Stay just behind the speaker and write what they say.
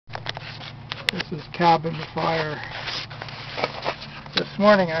This is cabin fire. This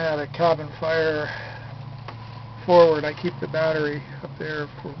morning I had a cabin fire forward. I keep the battery up there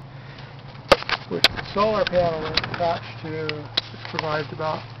which the solar panel is attached to, which provides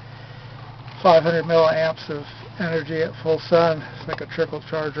about 500 milliamps of energy at full sun. It's like a trickle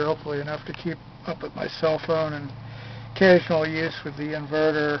charger, hopefully enough to keep up with my cell phone, and occasional use with the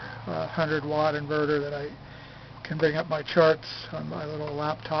inverter, 100-watt inverter that I can bring up my charts on my little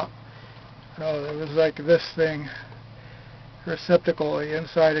laptop. Oh, it was like this thing, receptacle, the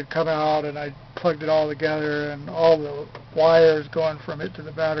inside had come out, and I plugged it all together, and all the wires going from it to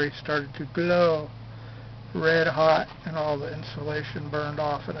the battery started to glow red hot, and all the insulation burned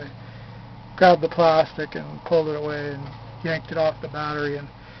off, and I grabbed the plastic and pulled it away and yanked it off the battery, and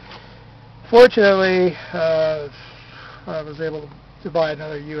fortunately I was able to buy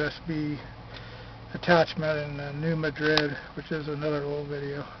another USB attachment in New Madrid, which is another little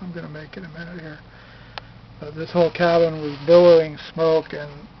video I'm going to make in a minute here. This whole cabin was billowing smoke, and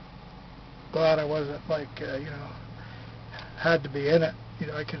glad I wasn't had to be in it.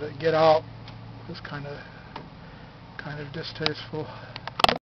 I could get out. It was kind of distasteful.